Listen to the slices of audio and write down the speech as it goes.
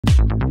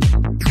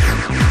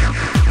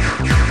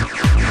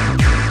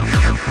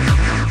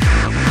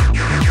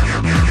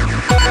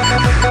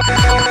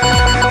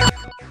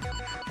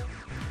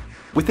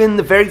Within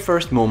the very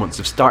first moments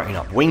of starting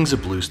up Wings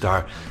of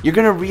Bluestar, you're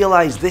going to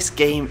realise this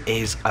game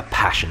is a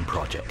passion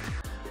project.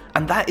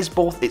 And that is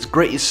both its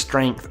greatest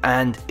strength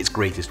and its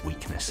greatest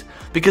weakness.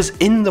 Because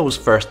in those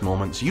first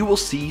moments you will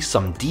see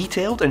some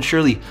detailed and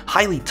surely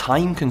highly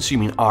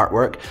time-consuming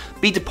artwork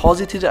be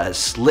deposited at a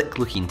slick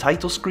looking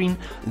title screen,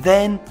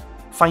 then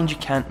find you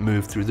can't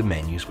move through the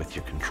menus with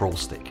your control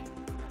stick.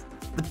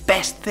 The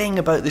best thing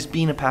about this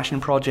being a passion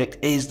project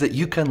is that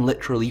you can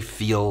literally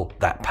feel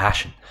that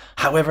passion.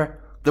 However,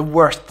 the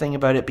worst thing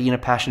about it being a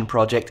passion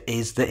project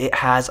is that it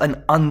has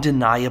an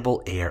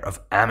undeniable air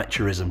of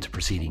amateurism to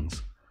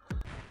proceedings.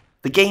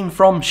 The game,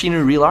 from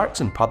Shinra Real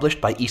Arts and published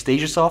by East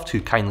Asia Soft,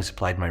 who kindly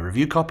supplied my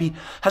review copy,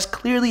 has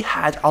clearly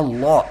had a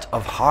lot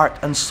of heart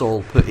and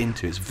soul put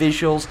into its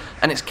visuals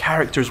and its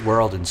character's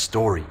world and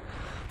story.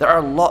 There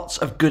are lots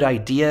of good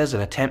ideas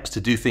and attempts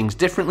to do things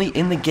differently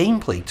in the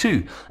gameplay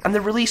too, and the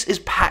release is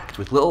packed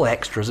with little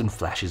extras and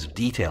flashes of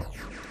detail.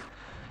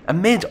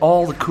 Amid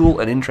all the cool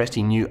and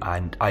interesting new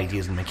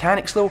ideas and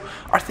mechanics though,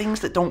 are things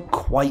that don't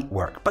quite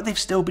work, but they've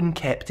still been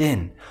kept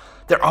in.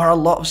 There are a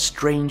lot of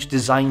strange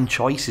design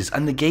choices,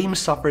 and the game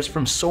suffers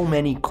from so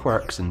many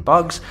quirks and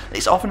bugs that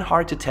it's often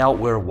hard to tell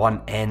where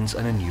one ends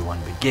and a new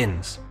one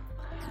begins.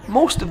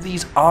 Most of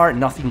these are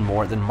nothing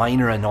more than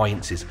minor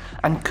annoyances,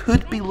 and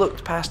could be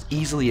looked past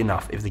easily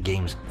enough if the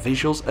game's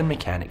visuals and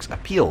mechanics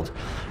appealed,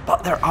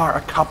 but there are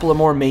a couple of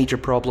more major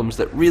problems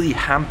that really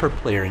hamper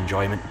player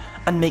enjoyment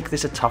and make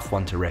this a tough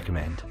one to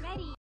recommend.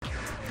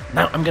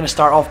 Now I'm going to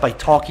start off by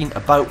talking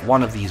about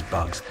one of these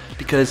bugs,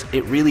 because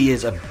it really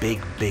is a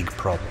big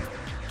problem.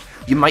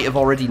 You might have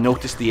already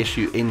noticed the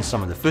issue in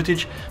some of the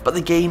footage, but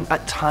the game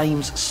at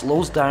times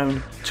slows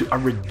down to a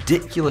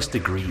ridiculous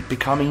degree,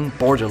 becoming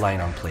borderline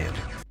unplayable.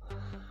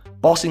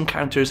 Boss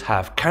encounters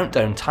have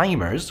countdown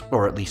timers,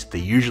 or at least they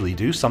usually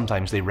do,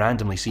 sometimes they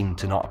randomly seem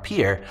to not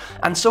appear,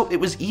 and so it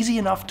was easy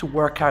enough to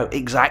work out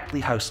exactly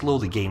how slow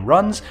the game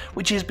runs,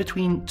 which is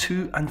between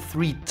 2 and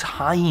 3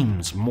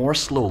 times more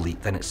slowly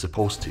than it's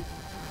supposed to.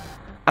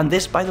 And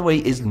this, by the way,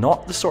 is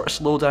not the sort of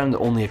slowdown that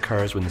only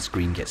occurs when the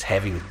screen gets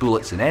heavy with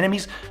bullets and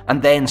enemies,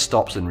 and then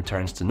stops and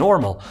returns to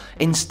normal.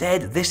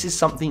 Instead, this is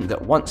something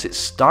that once it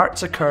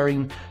starts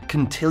occurring,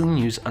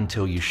 continues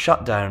until you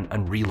shut down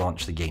and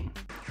relaunch the game.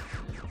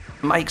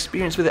 My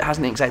experience with it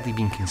hasn't exactly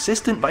been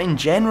consistent, but in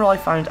general I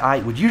found I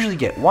would usually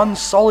get one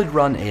solid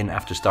run in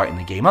after starting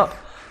the game up,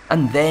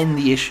 and then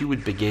the issue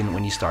would begin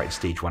when you started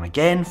stage 1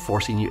 again,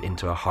 forcing you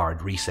into a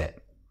hard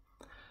reset.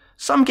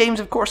 Some games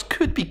of course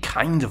could be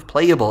kind of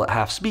playable at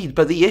half speed,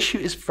 but the issue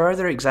is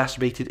further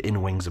exacerbated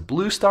in Wings of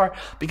Bluestar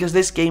because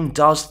this game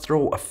does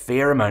throw a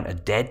fair amount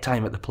of dead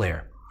time at the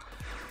player.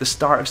 The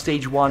start of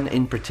stage 1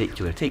 in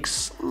particular takes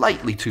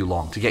slightly too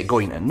long to get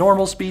going at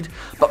normal speed,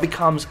 but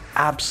becomes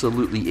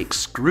absolutely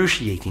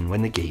excruciating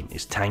when the game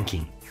is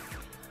tanking.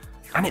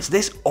 And it's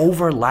this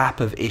overlap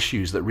of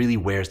issues that really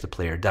wears the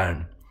player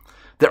down.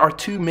 There are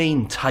two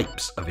main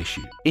types of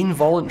issue: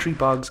 involuntary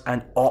bugs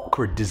and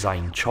awkward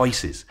design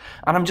choices,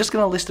 and I'm just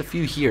going to list a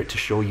few here to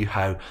show you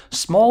how,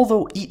 small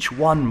though each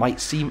one might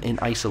seem in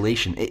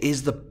isolation, it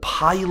is the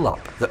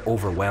pile-up that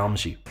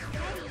overwhelms you.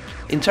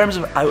 In terms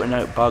of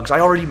out-and-out bugs,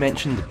 I already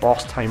mentioned the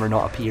boss timer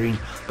not appearing,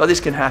 but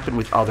this can happen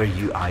with other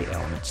UI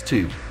elements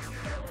too.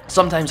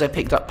 Sometimes I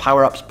picked up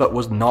power-ups but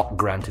was not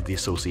granted the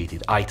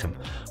associated item.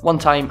 One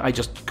time I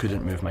just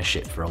couldn't move my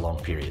shit for a long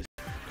period.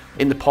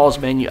 In the pause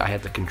menu I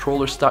had the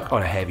controller stuck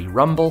on a heavy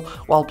rumble.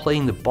 While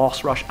playing the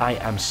boss rush I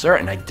am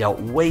certain I dealt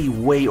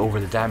way over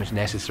the damage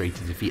necessary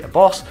to defeat a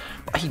boss,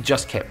 but he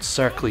just kept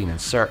circling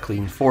and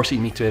circling,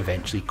 forcing me to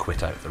eventually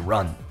quit out the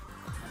run.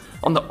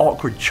 On the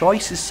awkward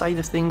choices side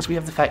of things, we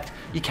have the fact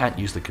you can't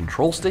use the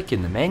control stick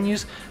in the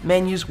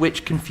menus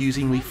which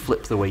confusingly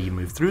flip the way you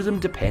move through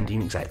them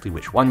depending exactly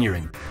which one you're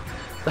in.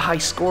 The high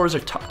scores are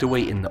tucked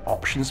away in the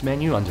options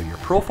menu under your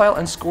profile,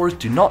 and scores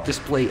do not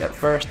display at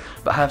first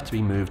but have to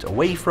be moved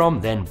away from,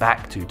 then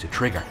back to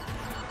trigger.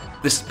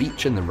 The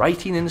speech and the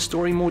writing in the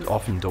story mode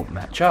often don't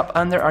match up,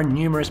 and there are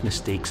numerous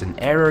mistakes and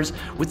errors,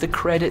 with the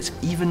credits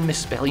even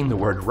misspelling the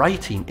word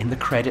writing in the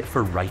credit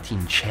for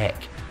writing check.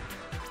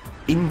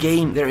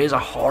 In-game, there is a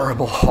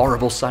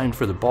horrible sound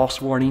for the boss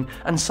warning,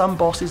 and some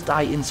bosses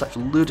die in such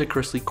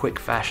ludicrously quick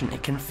fashion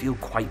it can feel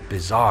quite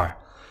bizarre.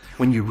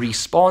 When you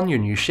respawn, your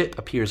new ship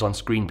appears on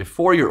screen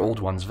before your old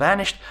one's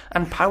vanished,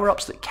 and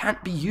power-ups that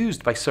can't be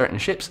used by certain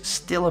ships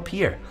still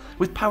appear,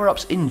 with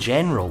power-ups in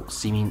general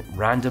seeming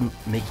random,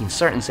 making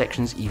certain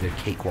sections either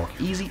cakewalk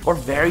easy or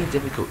very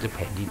difficult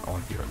depending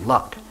on your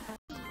luck.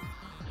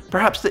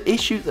 Perhaps the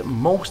issue that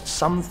most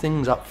sums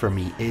things up for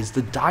me is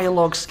the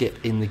dialogue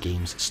skip in the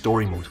game's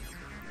story mode.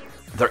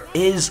 There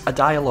is a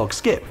dialogue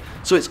skip,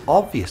 so it's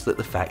obvious that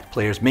the fact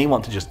players may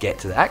want to just get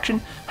to the action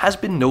has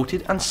been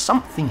noted and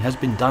something has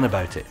been done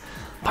about it.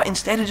 But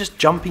instead of just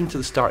jumping to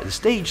the start of the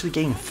stage, the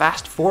game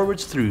fast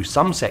forwards through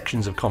some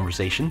sections of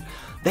conversation,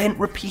 then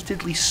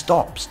repeatedly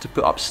stops to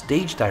put up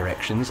stage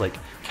directions like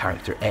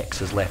character X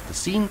has left the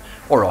scene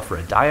or offer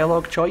a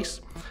dialogue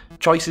choice.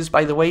 choices,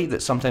 by the way,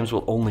 that sometimes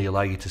will only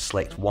allow you to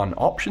select one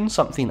option,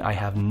 something I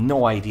have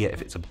no idea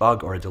if it's a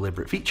bug or a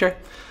deliberate feature,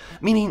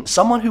 meaning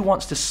someone who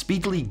wants to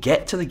speedily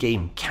get to the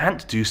game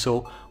can't do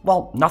so,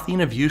 while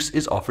nothing of use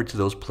is offered to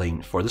those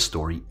playing for the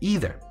story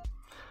either.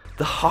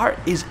 The heart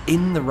is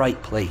in the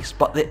right place,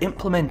 but the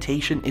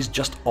implementation is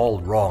just all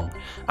wrong,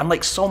 and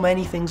like so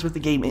many things with the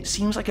game, it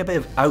seems like a bit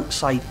of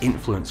outside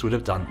influence would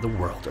have done the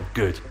world of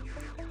good.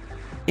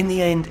 In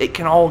the end, it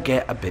can all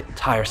get a bit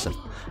tiresome,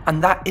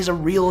 and that is a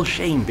real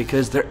shame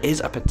because there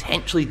is a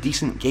potentially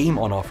decent game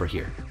on offer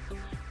here.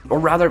 Or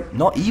rather,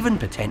 not even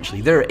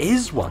potentially, there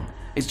is one.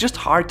 It's just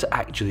hard to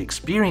actually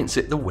experience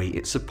it the way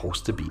it's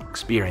supposed to be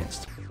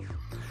experienced.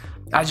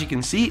 As you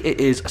can see, it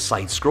is a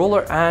side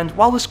scroller, and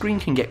while the screen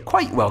can get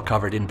quite well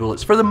covered in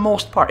bullets, for the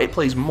most part it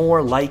plays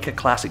more like a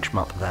classic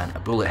shmup than a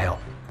bullet hell.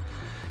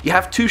 You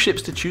have two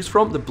ships to choose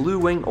from, the Blue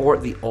Wing or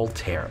the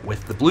Altair,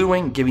 with the Blue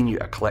Wing giving you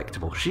a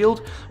collectible shield,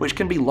 which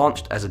can be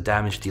launched as a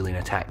damage dealing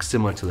attack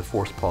similar to the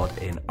Force Pod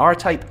in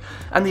R-Type,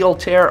 and the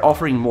Altair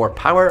offering more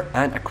power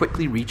and a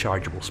quickly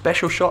rechargeable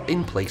special shot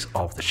in place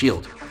of the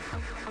shield.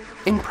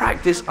 In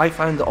practice, I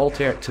found the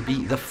Altair to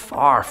be the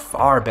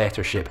far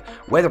better ship,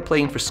 whether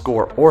playing for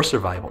score or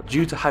survival,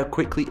 due to how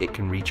quickly it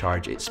can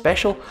recharge its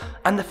special,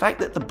 and the fact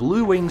that the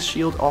Blue Wing's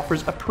shield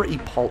offers a pretty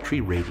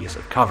paltry radius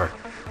of cover.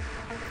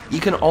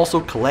 You can also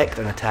collect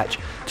and attach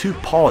two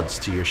pods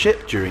to your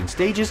ship during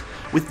stages,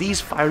 with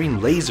these firing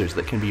lasers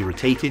that can be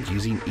rotated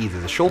using either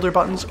the shoulder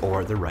buttons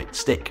or the right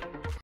stick.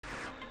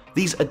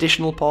 These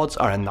additional pods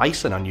are a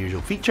nice and unusual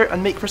feature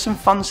and make for some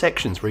fun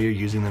sections where you're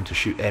using them to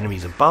shoot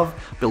enemies above,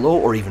 below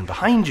or even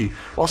behind you,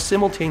 while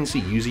simultaneously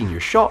using your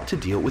shot to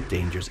deal with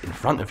dangers in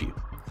front of you.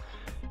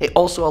 It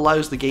also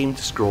allows the game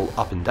to scroll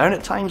up and down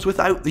at times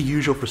without the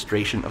usual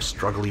frustration of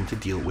struggling to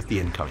deal with the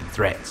incoming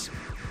threats.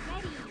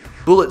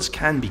 Bullets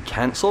can be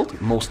cancelled,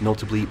 most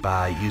notably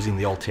by using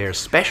the Altair's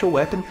special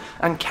weapon,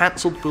 and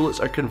cancelled bullets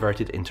are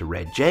converted into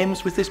red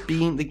gems, with this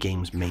being the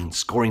game's main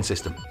scoring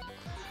system.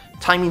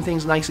 Timing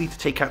things nicely to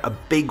take out a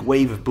big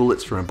wave of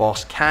bullets from a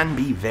boss can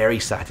be very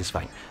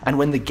satisfying, and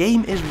when the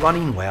game is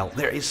running well,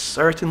 there is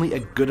certainly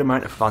a good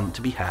amount of fun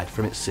to be had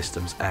from its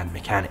systems and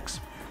mechanics.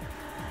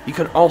 You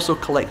can also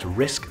collect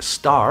Risk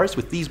Stars,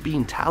 with these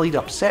being tallied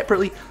up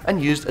separately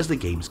and used as the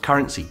game's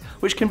currency,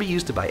 which can be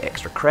used to buy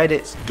extra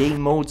credits, game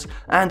modes,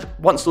 and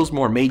once those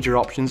more major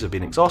options have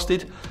been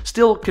exhausted,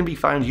 still can be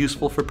found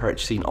useful for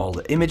purchasing all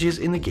the images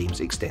in the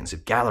game's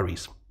extensive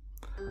galleries.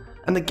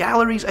 And the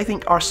galleries, I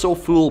think, are so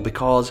full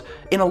because,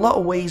 in a lot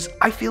of ways,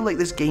 I feel like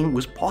this game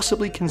was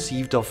possibly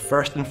conceived of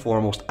first and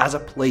foremost as a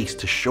place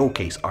to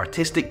showcase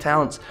artistic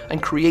talents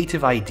and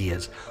creative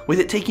ideas, with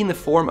it taking the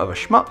form of a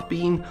shmup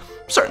being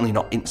certainly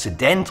not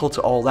incidental to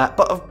all that,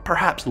 but of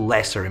perhaps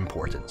lesser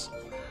importance.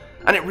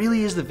 And it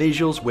really is the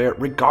visuals where,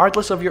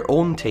 regardless of your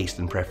own taste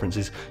and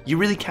preferences, you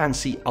really can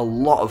see a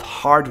lot of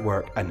hard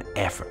work and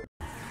effort.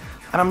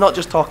 And I'm not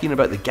just talking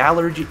about the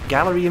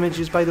gallery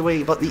images, by the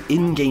way, but the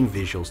in-game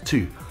visuals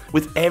too,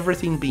 with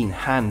everything being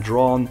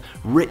hand-drawn,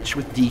 rich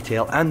with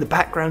detail, and the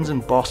backgrounds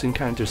and boss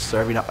encounters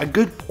serving up a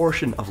good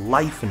portion of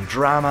life and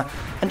drama,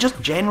 and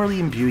just generally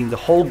imbuing the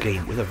whole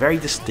game with a very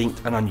distinct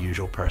and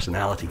unusual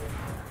personality.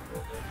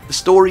 The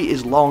story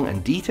is long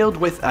and detailed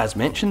with, as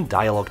mentioned,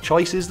 dialogue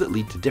choices that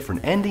lead to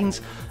different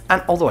endings,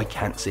 and although I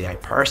can't say I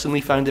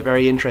personally found it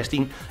very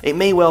interesting, it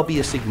may well be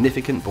a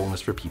significant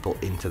bonus for people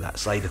into that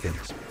side of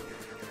things.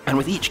 And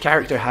with each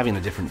character having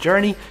a different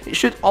journey, it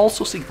should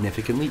also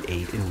significantly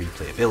aid in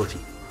replayability.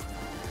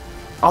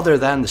 Other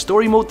than the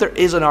story mode, there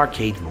is an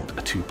arcade mode,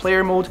 a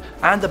 2-player mode,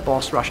 and a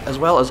boss rush, as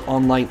well as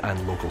online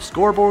and local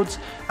scoreboards,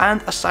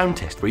 and a sound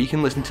test where you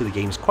can listen to the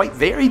game's quite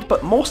varied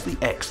but mostly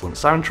excellent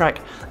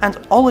soundtrack,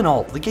 and all in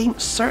all, the game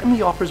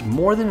certainly offers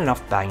more than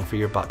enough bang for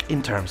your buck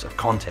in terms of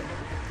content.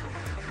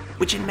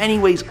 Which in many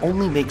ways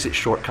only makes its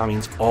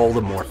shortcomings all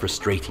the more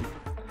frustrating.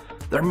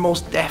 There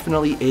most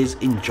definitely is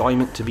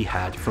enjoyment to be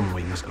had from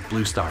Wings of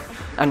Bluestar,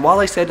 and while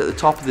I said at the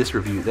top of this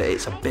review that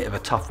it's a bit of a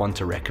tough one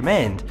to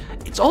recommend,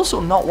 it's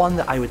also not one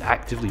that I would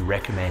actively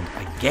recommend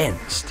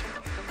against.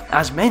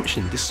 As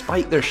mentioned,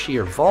 despite their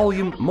sheer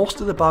volume,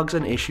 most of the bugs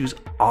and issues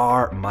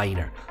are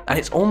minor, and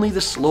it's only the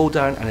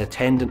slowdown and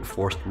attendant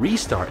forced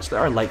restarts that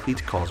are likely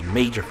to cause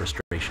major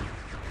frustration.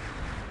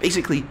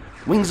 Basically,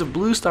 Wings of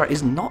Bluestar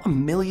is not a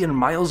million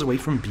miles away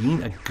from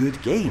being a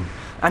good game,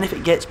 and if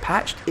it gets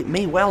patched, it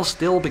may well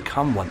still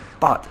become one,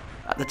 but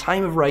at the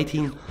time of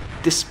writing,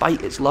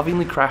 despite its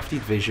lovingly crafted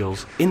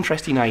visuals,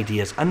 interesting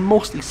ideas, and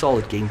mostly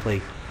solid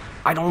gameplay,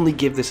 I'd only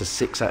give this a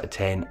 6 out of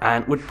 10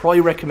 and would probably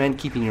recommend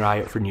keeping your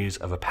eye out for news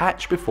of a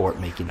patch before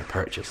making a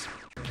purchase.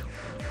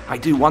 I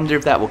do wonder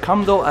if that will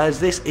come though, as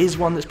this is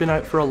one that's been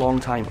out for a long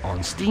time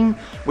on Steam,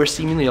 where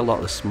seemingly a lot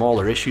of the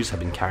smaller issues have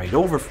been carried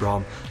over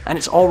from, and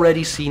it's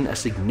already seen a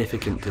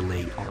significant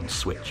delay on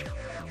Switch.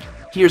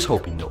 Here's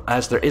hoping though,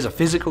 as there is a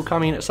physical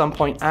coming at some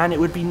point, and it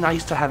would be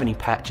nice to have any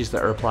patches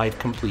that are applied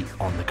complete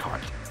on the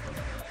card.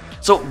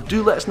 So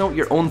do let us know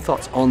your own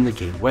thoughts on the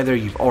game, whether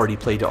you've already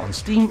played it on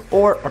Steam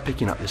or are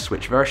picking up the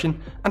Switch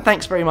version, and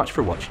thanks very much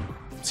for watching.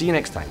 See you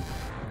next time.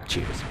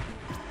 Cheers.